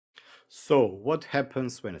So, what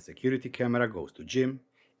happens when a security camera goes to gym,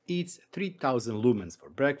 eats 3000 lumens for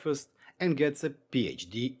breakfast, and gets a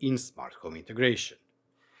PhD in smart home integration?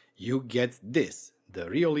 You get this, the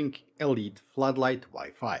Reolink Elite Floodlight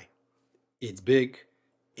Wi-Fi. It's big,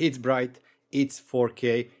 it's bright, it's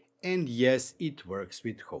 4K, and yes, it works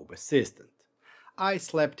with Home Assistant. I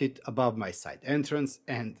slapped it above my side entrance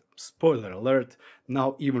and, spoiler alert,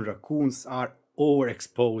 now even raccoons are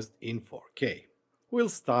overexposed in 4K. We'll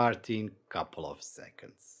start in couple of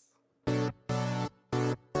seconds.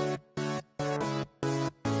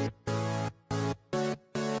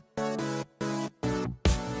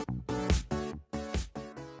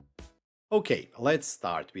 Okay, let's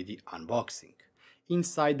start with the unboxing.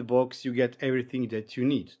 Inside the box you get everything that you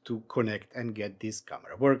need to connect and get this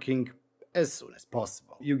camera working as soon as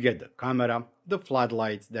possible. You get the camera, the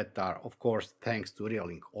floodlights that are of course thanks to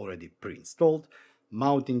Reolink already pre-installed,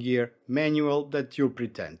 mounting gear, manual that you'll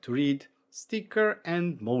pretend to read, sticker,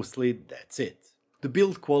 and mostly that's it. The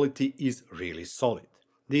build quality is really solid.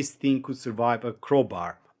 This thing could survive a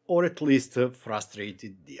crowbar or at least a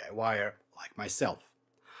frustrated DIYer like myself.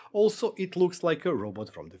 Also, it looks like a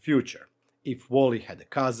robot from the future. If Wally had a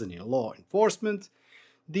cousin in law enforcement,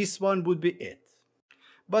 this one would be it.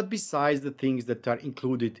 But besides the things that are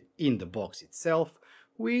included in the box itself,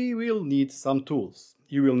 we will need some tools.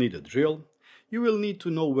 You will need a drill. You will need to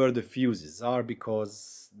know where the fuses are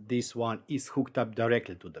because this one is hooked up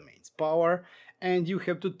directly to the mains power and you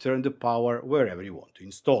have to turn the power wherever you want to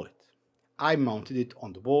install it. I mounted it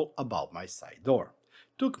on the wall above my side door.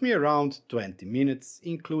 Took me around 20 minutes,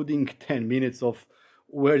 including 10 minutes of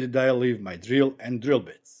where did I leave my drill and drill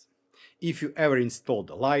bits. If you ever install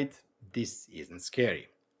the light, this isn't scary.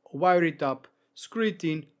 Wire it up, screw it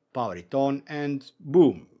in, power it on, and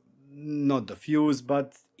boom! Not the fuse,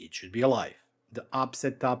 but it should be alive. The app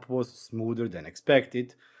setup was smoother than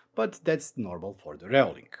expected, but that's normal for the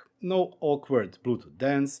Reolink. No awkward Bluetooth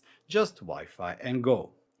dance, just Wi-Fi and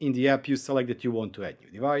go. In the app you select that you want to add new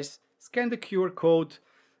device, scan the QR code,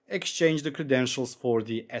 exchange the credentials for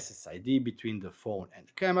the SSID between the phone and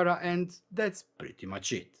the camera, and that's pretty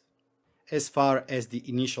much it. As far as the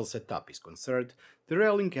initial setup is concerned, the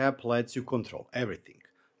Reolink app lets you control everything.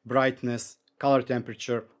 Brightness, color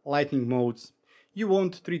temperature, lighting modes. You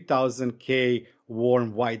want 3000K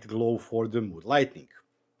warm white glow for the mood lighting.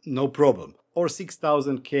 No problem. Or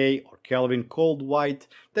 6000K or Kelvin cold white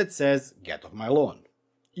that says get off my lawn.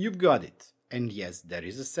 You've got it. And yes, there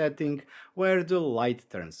is a setting where the light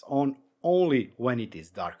turns on only when it is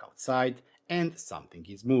dark outside and something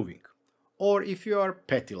is moving. Or if you are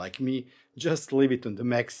petty like me, just leave it on the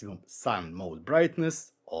maximum sun mode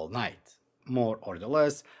brightness all night. More or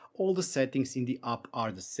less, all the settings in the app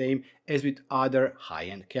are the same as with other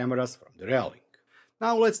high-end cameras from the Reolink.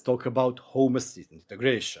 Now let's talk about Home Assistant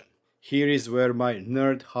integration. Here is where my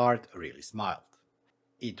nerd heart really smiled.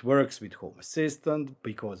 It works with Home Assistant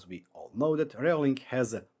because we all know that Reolink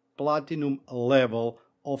has a platinum level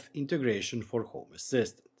of integration for Home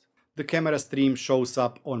Assistant. The camera stream shows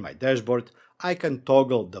up on my dashboard, I can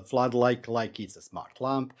toggle the floodlight like it's a smart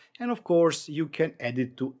lamp, and of course you can add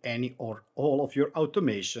it to any or all of your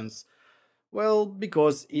automations, well,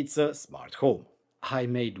 because it's a smart home. I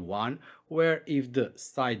made one where if the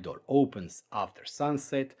side door opens after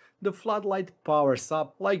sunset, the floodlight powers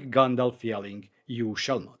up like Gandalf yelling, "You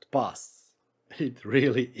shall not pass." It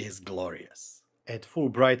really is glorious. At full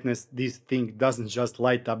brightness, this thing doesn't just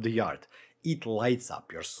light up the yard, it lights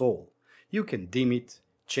up your soul. You can dim it,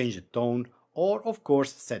 change the tone, or of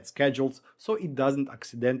course set schedules so it doesn't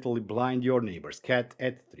accidentally blind your neighbor's cat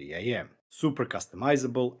at 3 AM. Super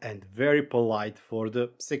customizable and very polite for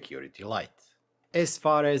the security light. As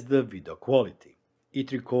far as the video quality,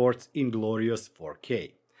 it records in glorious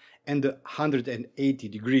 4K. And the 180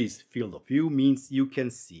 degrees field of view means you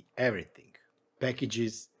can see everything.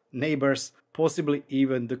 Packages, neighbors, possibly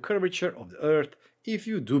even the curvature of the earth if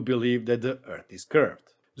you do believe that the earth is curved.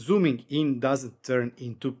 Zooming in doesn't turn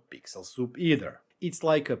into pixel soup either. It's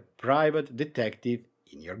like a private detective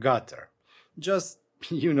in your gutter. Just,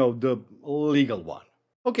 the legal one.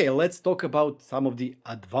 Okay, let's talk about some of the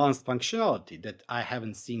advanced functionality that I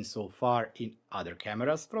haven't seen so far in other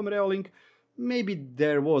cameras from Reolink. Maybe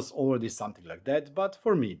there was already something like that, but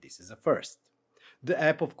for me this is a first. The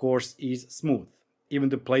app of course is smooth. Even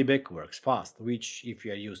the playback works fast, which if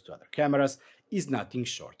you are used to other cameras is nothing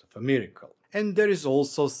short of a miracle. And there is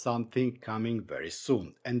also something coming very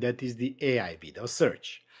soon, and that is the AI video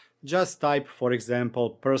search. Just type, for example,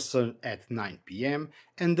 person at 9 PM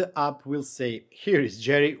and the app will say, "Here is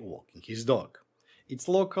Jerry walking his dog." It's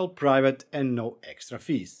local, private and no extra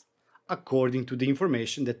fees, according to the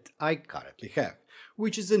information that I currently have,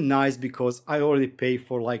 which is nice because I already pay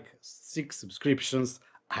for like 6 subscriptions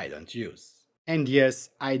I don't use. And yes,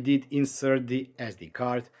 I did insert the SD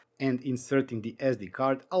card, and inserting the SD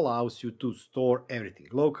card allows you to store everything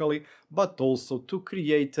locally, but also to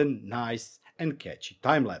create a nice and catchy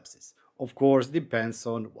time lapses. Of course, depends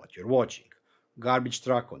on what you're watching. Garbage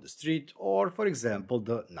truck on the street or, for example,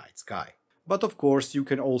 the night sky. But of course, you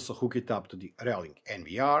can also hook it up to the Reolink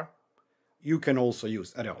NVR. You can also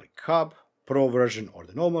use a Reolink Hub, Pro version or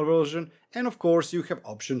the normal version, and of course you have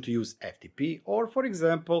option to use FTP or, for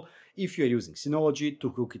example, if you are using Synology, to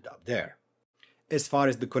hook it up there. As far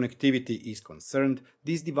as the connectivity is concerned,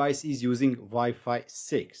 this device is using Wi-Fi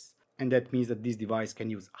 6, and that means that this device can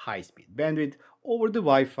use high-speed bandwidth over the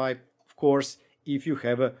Wi-Fi, of course, if you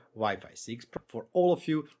have a Wi-Fi 6. For all of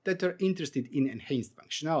you that are interested in enhanced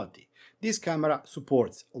functionality, this camera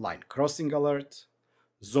supports line crossing alert,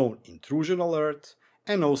 zone intrusion alert,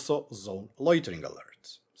 and also zone loitering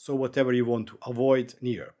alert. So whatever you want to avoid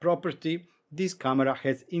near your property, this camera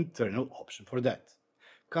has internal option for that.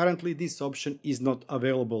 Currently this option is not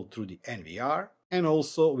available through the NVR and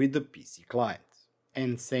also with the PC client.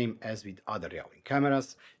 And same as with other Reolink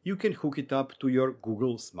cameras, you can hook it up to your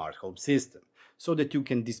Google Smart Home system so that you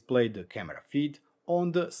can display the camera feed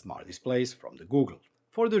on the smart displays from the Google.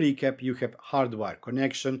 For the recap, you have hardwire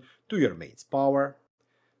connection to your mains power.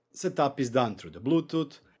 Setup is done through the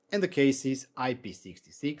Bluetooth, and the case is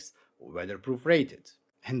IP66 weatherproof rated.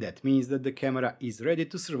 And that means that the camera is ready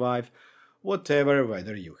to survive whatever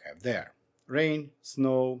weather you have there. Rain,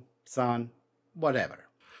 snow, sun, whatever.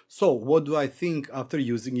 So what do I think after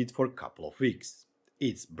using it for a couple of weeks?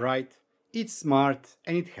 It's bright, it's smart,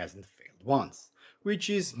 and it hasn't failed once, which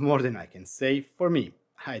is more than I can say for me.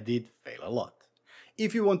 I did fail a lot.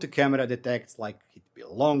 If you want a camera that acts like it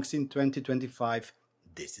belongs in 2025,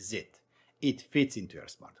 this is it. It fits into your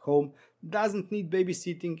smart home, doesn't need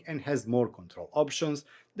babysitting, and has more control options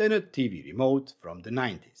than a TV remote from the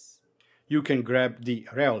 90s. You can grab the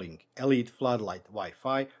Reolink Elite Floodlight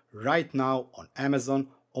Wi-Fi right now on Amazon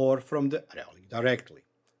or from the Reolink directly.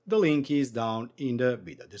 The link is down in the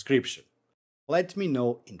video description. Let me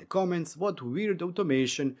know in the comments what weird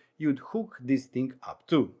automation you'd hook this thing up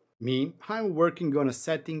to. Me, I'm working on a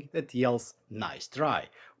setting that yells "nice try"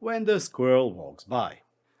 when the squirrel walks by.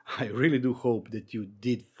 I really do hope that you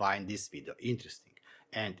did find this video interesting,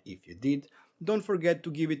 and if you did, don't forget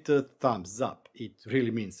to give it a thumbs up. It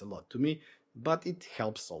really means a lot to me, but it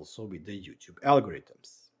helps also with the YouTube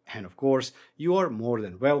algorithms. And of course, you are more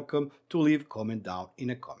than welcome to leave a comment down in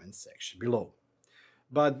the comment section below.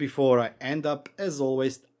 But before I end up, as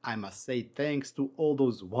always, I must say thanks to all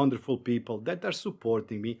those wonderful people that are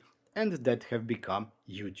supporting me and that have become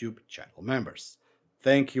YouTube channel members.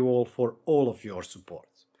 Thank you all for all of your support.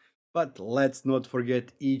 But let's not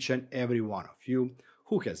forget each and every one of you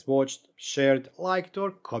who has watched, shared, liked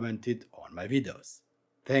or commented on my videos.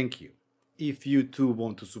 Thank you. If you too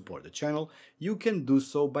want to support the channel, you can do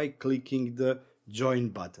so by clicking the join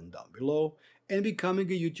button down below and becoming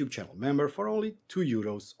a YouTube channel member for only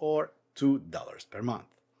 €2 or $2 per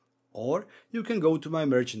month. Or you can go to my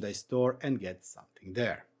merchandise store and get something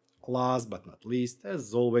there. Last but not least,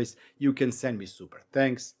 as always, you can send me super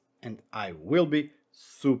thanks, and I will be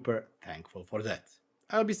super thankful for that.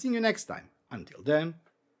 I'll be seeing you next time. Until then,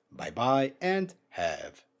 bye bye and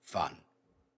have fun.